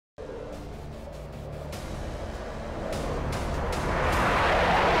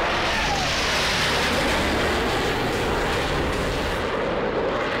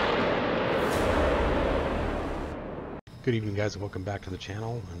Good evening, guys, and welcome back to the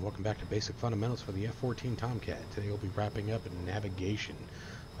channel, and welcome back to Basic Fundamentals for the F-14 Tomcat. Today we'll be wrapping up in navigation.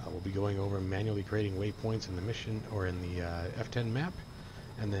 We'll be going over manually creating waypoints in the mission, or in the F-10 map,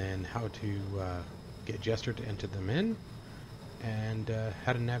 and then how to get Jester to enter them in, and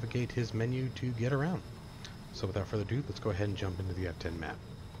how to navigate his menu to get around. So without further ado, let's go ahead and jump into the F-10 map.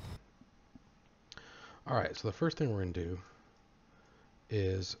 Alright, so the first thing we're going to do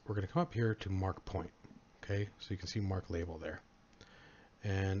is we're going to come up here to Mark Point. Okay, so you can see mark label there.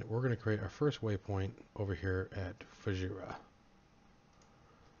 And we're going to create our first waypoint over here at Fujira.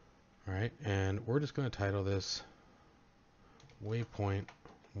 Alright, and we're just going to title this Waypoint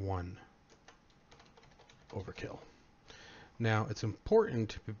 1 Overkill. Now, it's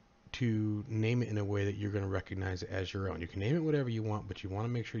important to name it in a way that you're going to recognize it as your own. You can name it whatever you want, but you want to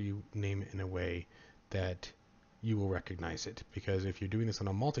make sure you name it in a way that you will recognize it, because if you're doing this on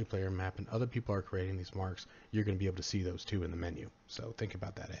a multiplayer map and other people are creating these marks, you're going to be able to see those too in the menu. So think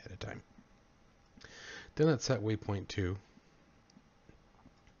about that ahead of time. Then let's set waypoint 2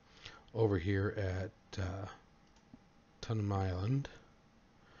 over here at Tunham Island,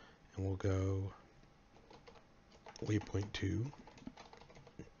 and we'll go waypoint 2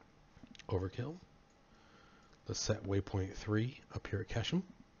 overkill. Let's set waypoint 3 up here at Kesham.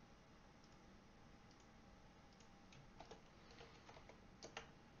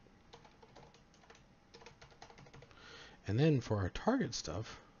 And then for our target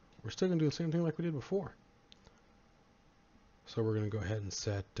stuff, we're still going to do the same thing like we did before. So we're going to go ahead and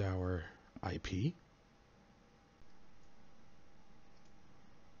set our IP.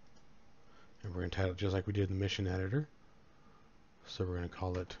 And we're going to title it just like we did in the mission editor. So we're going to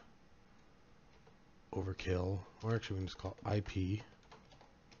call it Overkill, or actually we can just call it IP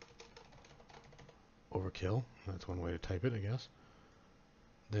Overkill. That's one way to type it, I guess.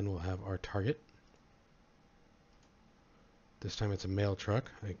 Then we'll have our target. This time it's a mail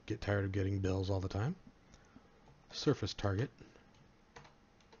truck. I get tired of getting bills all the time. Surface target.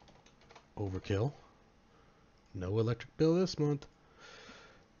 Overkill. No electric bill this month.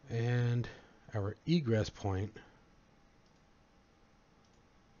 And our egress point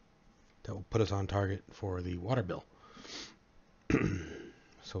that will put us on target for the water bill.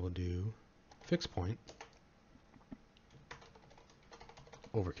 So we'll do fixed point.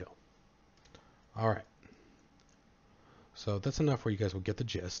 Overkill. Alright. So that's enough where you guys will get the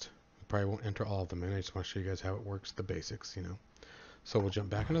gist. I probably won't enter all of them in. I just want to show you guys how it works, the basics, you know. So we'll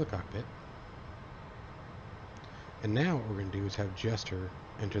jump back into the cockpit. And now what we're going to do is have Jester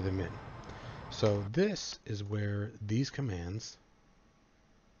enter them in. So this is where these commands,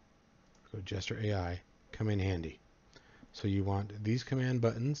 go Jester AI, come in handy. So you want these command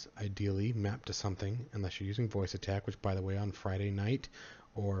buttons ideally mapped to something, unless you're using voice attack, which by the way on Friday night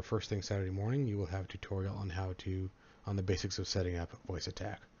or first thing Saturday morning you will have a tutorial on how to on the basics of setting up voice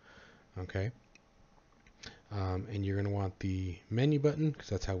attack. Okay, and you're going to want the menu button, because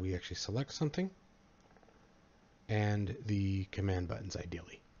that's how we actually select something, and the command buttons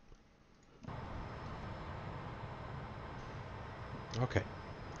ideally. Okay,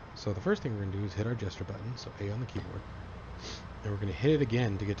 so the first thing we're going to do is hit our Jester button, so A on the keyboard, and we're going to hit it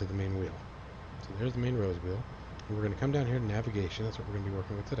again to get to the main wheel. So there's the main rose wheel, and we're going to come down here to navigation. That's what we're going to be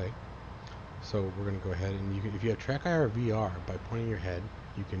working with today. So we're going to go ahead and if you have track IR VR, by pointing your head,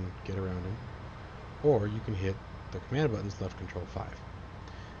 you can get around him. Or you can hit the command buttons left control 5.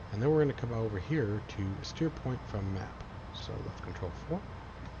 And then we're going to come over here to steer point from map. So left control 4.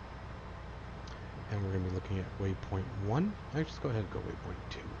 And we're going to be looking at waypoint 1. Actually, just go ahead and go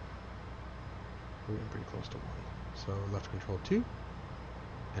waypoint 2. We're getting pretty close to 1. So left control 2.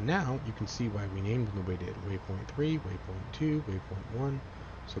 And now you can see why we named them the way we did. Waypoint 3, waypoint 2, waypoint 1.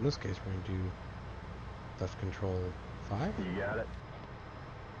 So in this case, we're going to do left control 5. You got it.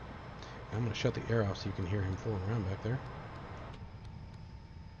 I'm going to shut the air off so you can hear him fooling around back there.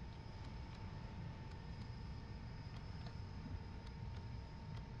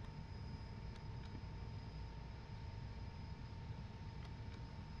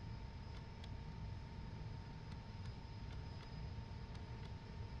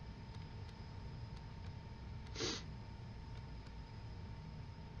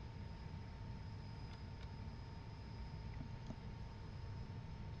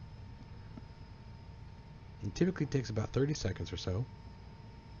 It typically takes about 30 seconds or so.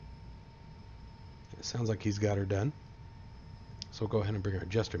 It sounds like he's got her done. So we'll go ahead and bring our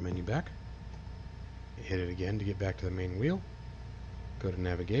Jester menu back. Hit it again to get back to the main wheel. Go to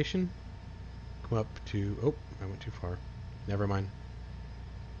navigation. Come up to, oh, I went too far. Never mind.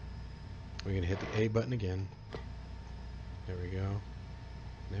 We're going to hit the A button again. There we go.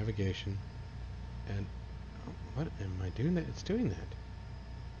 Navigation. And Oh, what am I doing that? It's doing that.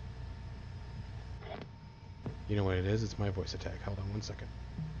 You know what it is? It's my voice attack. Hold on one second.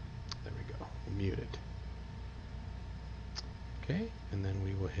 There we go. We'll mute it. Okay, and then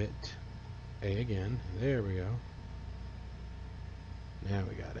we will hit A again. There we go. Now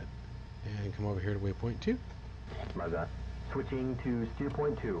we got it. And come over here to waypoint 2. Roger. Switching to steer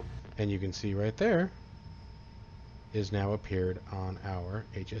point 2. And you can see right there is now appeared on our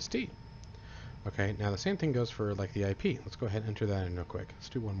HSD. Okay, now the same thing goes for like the IP. Let's go ahead and enter that in real quick. Let's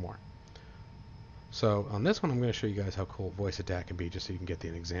do one more. So on this one, I'm going to show you guys how cool voice attack can be, just so you can get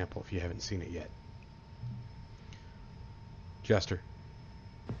an example if you haven't seen it yet. Jester.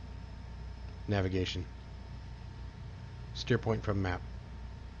 Navigation. Steer point from map.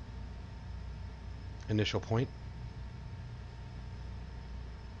 Initial point.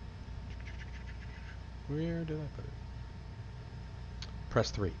 Where did I put it?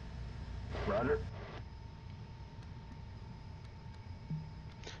 Press 3. Roger.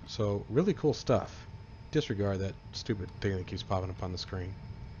 So, really cool stuff. Disregard that stupid thing that keeps popping up on the screen.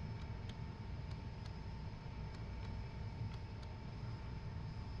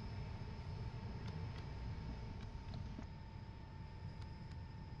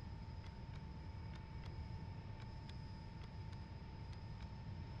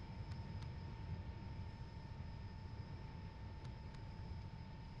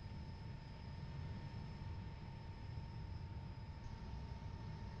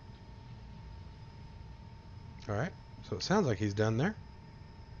 Alright, so it sounds like he's done there.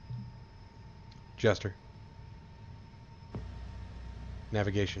 Jester.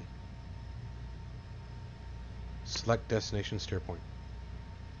 Navigation. Select destination steer point.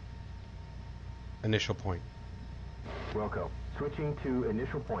 Initial point. Wilco. Switching to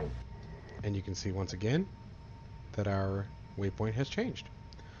initial point. And you can see once again that our waypoint has changed.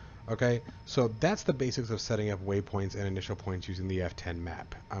 Okay, so that's the basics of setting up waypoints and initial points using the F10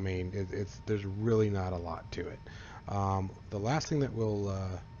 map. I mean, there's really not a lot to it. The last thing that we'll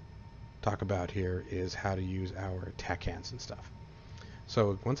talk about here is how to use our TACANs and stuff.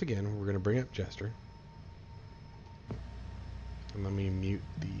 So once again, we're going to bring up Jester. And let me mute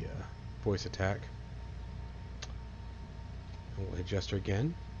the voice attack. And we'll hit Jester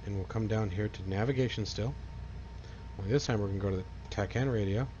again, and we'll come down here to navigation still. Only this time we're going to go to the TACAN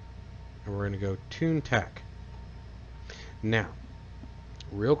radio, and we're going to go tune TAC. Now,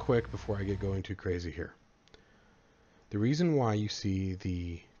 real quick before I get going too crazy here. The reason why you see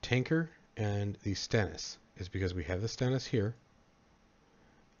the tanker and the Stennis is because we have the Stennis here,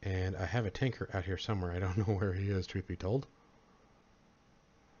 and I have a tanker out here somewhere. I don't know where he is, truth be told.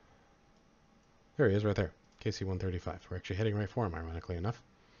 There he is, right there. KC-135. We're actually heading right for him, ironically enough.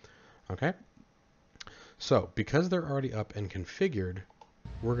 Okay. So, because they're already up and configured,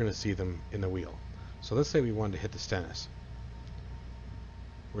 we're going to see them in the wheel. So let's say we wanted to hit the Stennis.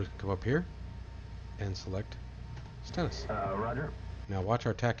 We're going to come up here and select Stennis. Roger. Now watch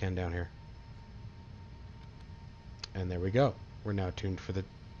our TACAN down here. And there we go. We're now tuned for the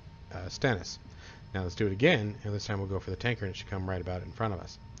Stennis. Now let's do it again, and this time we'll go for the tanker, and it should come right about in front of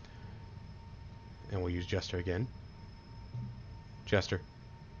us. And we'll use Jester again. Jester.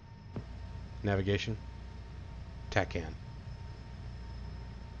 Navigation. TACAN.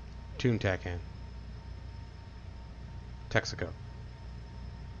 Tune TACAN. Texaco.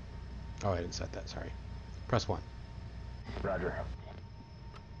 Oh, I didn't set that, sorry. Press 1. Roger.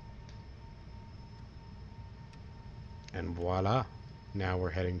 And voila. Now we're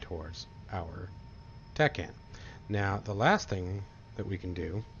heading towards our TACAN. Now, the last thing that we can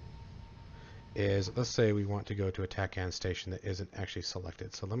do is, let's say we want to go to a TACAN station that isn't actually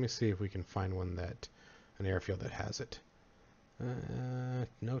selected. So let me see if we can find one that, an airfield that has it.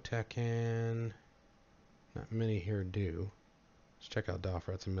 No TACAN. Not many here do. Let's check out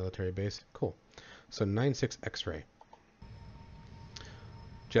Doffer. That's a military base. Cool. So 96 X-ray.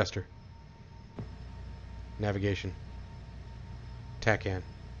 Jester. Navigation. TACAN.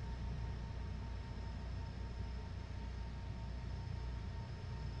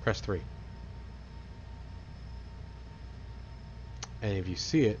 Press 3. And if you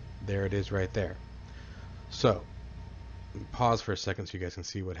see it, there it is right there. So, pause for a second so you guys can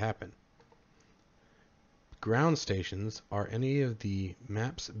see what happened. Ground stations are any of the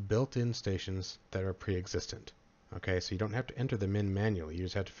map's built-in stations that are pre-existent. Okay, so you don't have to enter them in manually. You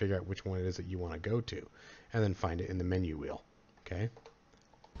just have to figure out which one it is that you want to go to, and then find it in the menu wheel. Okay?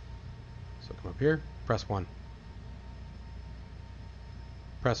 So come up here, press 1.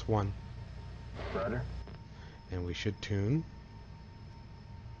 Press 1. Roger. And we should tune.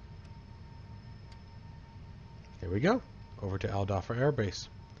 There we go. Over to Al Doffer Air Base.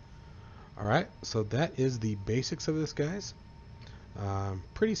 Alright, so that is the basics of this, guys.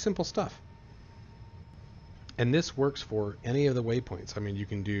 Pretty simple stuff. And this works for any of the waypoints. I mean, you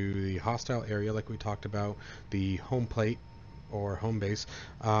can do the hostile area like we talked about, the home plate or home base.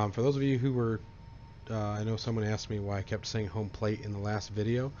 For those of you who were, I know someone asked me why I kept saying home plate in the last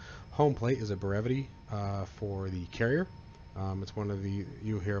video. Home plate is a brevity for the carrier. It's one of the,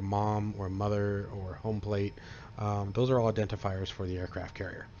 you hear mom or mother or home plate. Those are all identifiers for the aircraft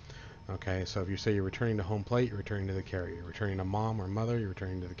carrier. Okay, so if you say you're returning to home plate, you're returning to the carrier. You're returning to mom or mother, you're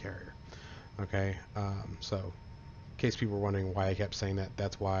returning to the carrier. Okay, so in case people were wondering why I kept saying that,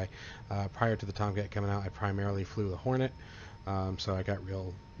 that's why. Prior to the Tomcat coming out, I primarily flew the Hornet, so I got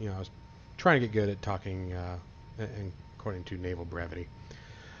real, I was trying to get good at talking and according to naval brevity.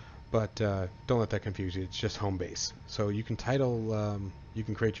 But don't let that confuse you. It's just home base. So you can title, you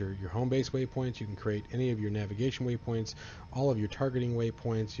can create your home base waypoints. You can create any of your navigation waypoints, all of your targeting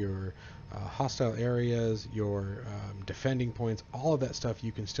waypoints, your hostile areas, your defending points, all of that stuff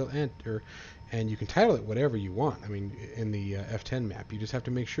you can still enter, and you can title it whatever you want. I mean, in the F10 map, you just have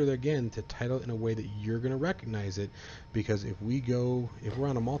to make sure that, again, to title it in a way that you're going to recognize it, because if we're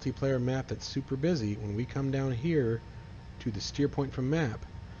on a multiplayer map that's super busy, when we come down here to the steer point from map,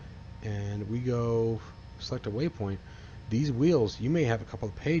 and we go select a waypoint, these wheels, you may have a couple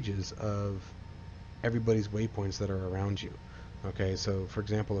of pages of everybody's waypoints that are around you. Okay, so for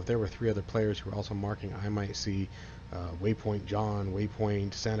example, if there were 3 other players who were also marking, I might see waypoint John,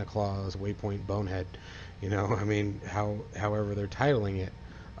 waypoint Santa Claus, waypoint Bonehead. I mean, however they're titling it.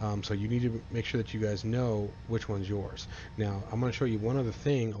 So you need to make sure that you guys know which one's yours. Now, I'm going to show you one other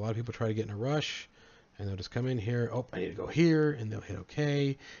thing. A lot of people try to get in a rush, and they'll just come in here. Oh, I need to go here, and they'll hit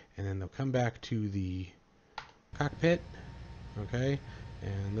OK, and then they'll come back to the cockpit. Okay,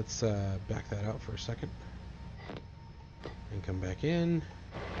 and let's back that out for a second and come back in.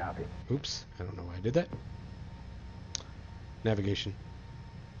 Copy. Oops, I don't know why I did that. Navigation.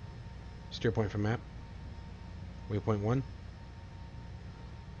 Steer point from map. Waypoint 1.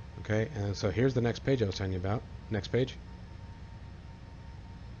 Okay, and so here's the next page I was telling you about. Next page.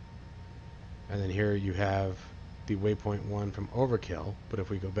 And then here you have the waypoint 1 from Overkill, but if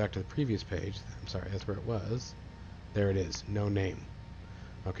we go back to the previous page, I'm sorry, that's where it was. There it is, no name.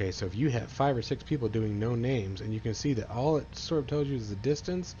 Okay, so if you have 5 or 6 people doing no names, and you can see that all it sort of tells you is the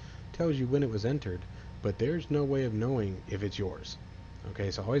distance, tells you when it was entered, but there's no way of knowing if it's yours.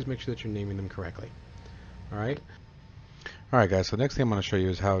 Okay, so always make sure that you're naming them correctly. Alright? Alright guys, so the next thing I'm going to show you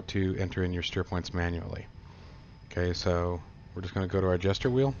is how to enter in your steer points manually. Okay, so we're just going to go to our gesture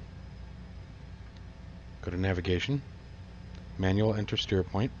wheel, go to navigation, manual enter steer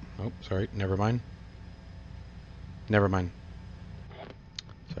point. Oh, sorry, never mind. Never mind.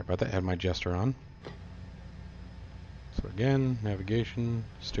 Sorry about that, I had my gesture on. So again, navigation,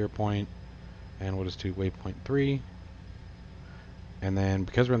 steer point, and we'll just do waypoint 3. And then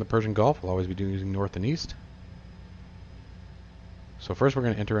because we're in the Persian Gulf, we'll always be using north and east. So first we're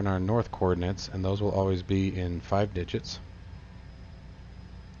going to enter in our north coordinates, and those will always be in 5 digits.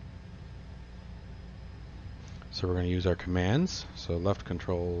 So we're going to use our commands. So left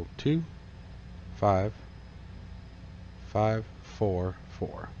control 2, 5, 5, 4,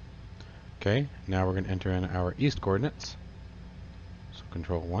 4. Okay, now we're going to enter in our east coordinates. So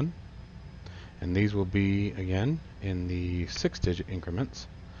control 1. And these will be, again, in the 6-digit increments,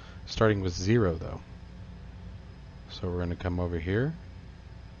 starting with 0 though. So we're going to come over here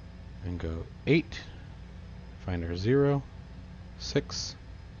and go 8, find our 0, 6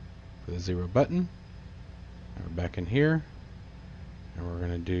 for the 0 button. And we're back in here, and we're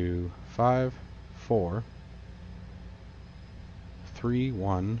going to do 5, 4, 3,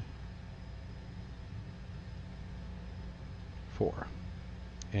 1, 4.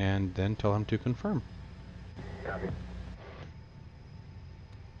 And then tell him to confirm. Copy.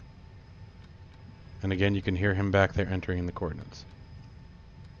 And again, you can hear him back there entering in the coordinates.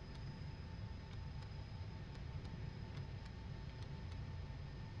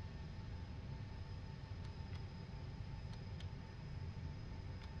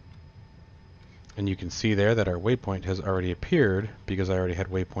 And you can see there that our waypoint has already appeared because I already had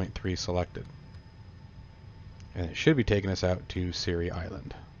waypoint 3 selected. And it should be taking us out to Siri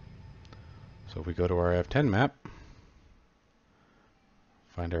Island. So if we go to our F10 map,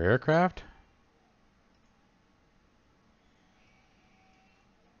 find our aircraft,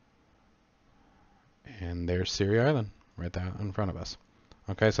 and there's Siri Island right there in front of us.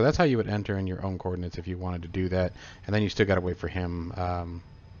 Okay, so that's how you would enter in your own coordinates if you wanted to do that, and then you still got to wait for him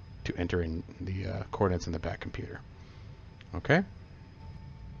to enter in the coordinates in the back computer. Okay?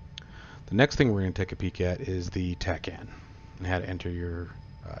 The next thing we're going to take a peek at is the TACAN and how to enter your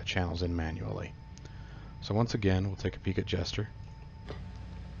channels in manually. So once again, we'll take a peek at Jester.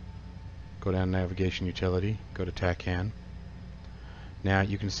 Go down Navigation Utility, go to TACAN. Now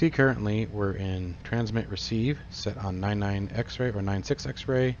you can see currently we're in Transmit Receive, set on 99 X-ray or 96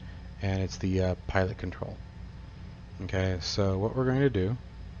 X-ray, and it's the pilot control. Okay, so what we're going to do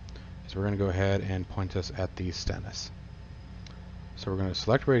is we're going to go ahead and point us at the Stennis. So we're going to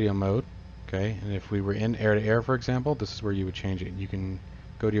select radio mode, okay, and if we were in air-to-air, for example, this is where you would change it. You can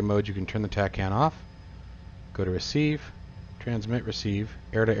go to your mode, you can turn the TACAN off, go to Receive, Transmit Receive,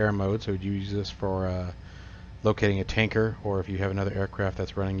 air-to-air mode, so you use this for locating a tanker, or if you have another aircraft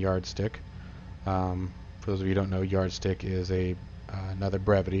that's running yardstick. For those of you who don't know, yardstick is another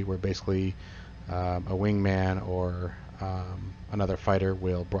brevity where basically a wingman or another fighter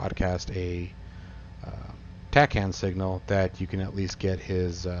will broadcast a TACAN signal that you can at least get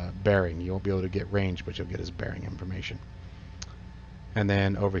his bearing. You won't be able to get range, but you'll get his bearing information. And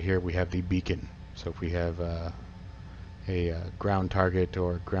then over here we have the beacon. So if we have a ground target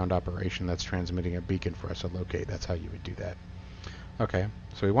or ground operation that's transmitting a beacon for us to locate, that's how you would do that. Okay,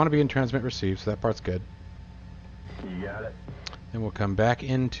 so we want to be in transmit receive, so that part's good. You got it. Then we'll come back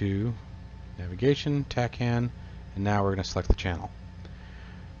into navigation, TACAN, and now we're going to select the channel.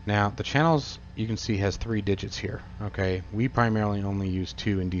 Now the channels you can see has 3 digits here. Okay, we primarily only use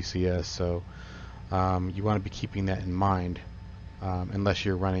 2 in DCS, so you want to be keeping that in mind, unless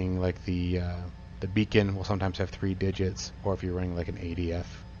you're running like the beacon will sometimes have 3 digits, or if you're running like an ADF.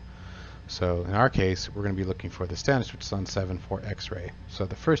 So in our case, we're going to be looking for the Stennis, which is on 7 for X-ray. So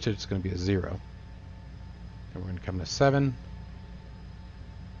the first digit is going to be a 0. Then we're going to come to 7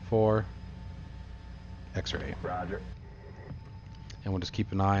 for X-ray. Roger. And we'll just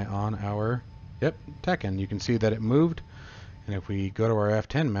keep an eye on our TACAN. You can see that it moved, and if we go to our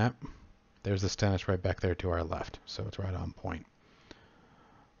F10 map, there's the Stennis right back there to our left. So it's right on point.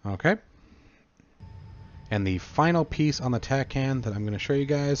 Okay. And the final piece on the TACAN that I'm going to show you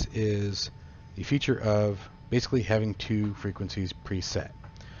guys is the feature of basically having 2 frequencies preset.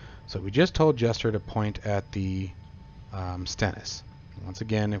 So we just told Jester to point at the Stennis. Once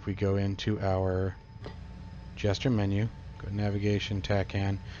again, if we go into our Jester menu, go to Navigation,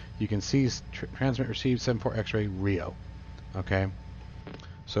 TACAN, you can see Transmit Receive 74 X-ray Rio. Okay.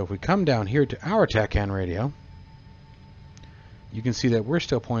 So if we come down here to our TACAN radio, you can see that we're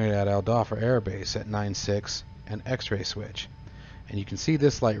still pointed at Al Dhafar Air Base at 96 and X-ray switch. And you can see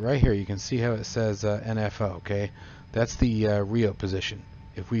this light right here. You can see how it says NFO, okay? That's the Rio position.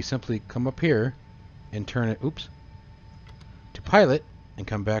 If we simply come up here and turn it, to pilot and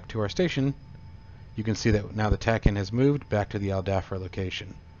come back to our station, you can see that now the TACAN has moved back to the Al Dhafar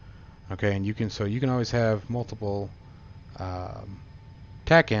location. Okay, and you can always have multiple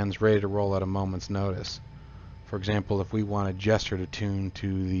TACANs ready to roll at a moment's notice. For example, if we want a Jester to tune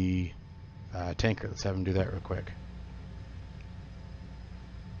to the tanker, let's have him do that real quick.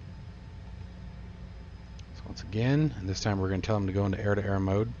 So once again, and this time we're going to tell him to go into air-to-air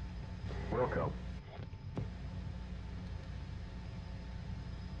mode. Wilco.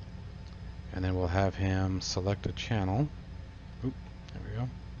 And then we'll have him select a channel. There we go.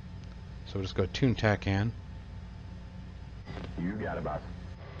 So we'll just go tune TACAN. You got it, boss.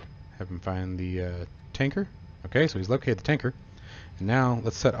 Have him find the tanker. Okay, so he's located the tanker. And now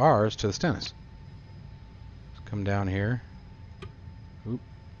let's set ours to the Stennis. Let's come down here.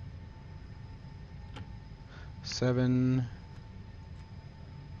 7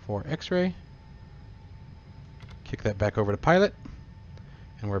 for X-ray. Kick that back over to pilot.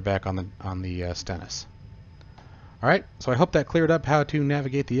 And we're back on the Stennis. Alright, so I hope that cleared up how to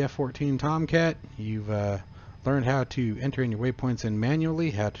navigate the F-14 Tomcat. You've learned how to enter in your waypoints in manually,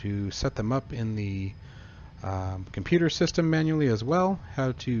 how to set them up in the computer system manually as well,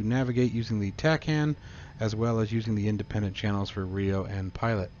 how to navigate using the TACAN, as well as using the independent channels for Rio and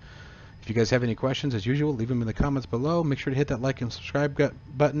Pilot. If you guys have any questions, as usual, leave them in the comments below. Make sure to hit that like and subscribe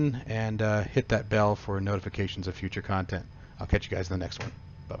button, and hit that bell for notifications of future content. I'll catch you guys in the next one.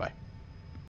 Bye-bye.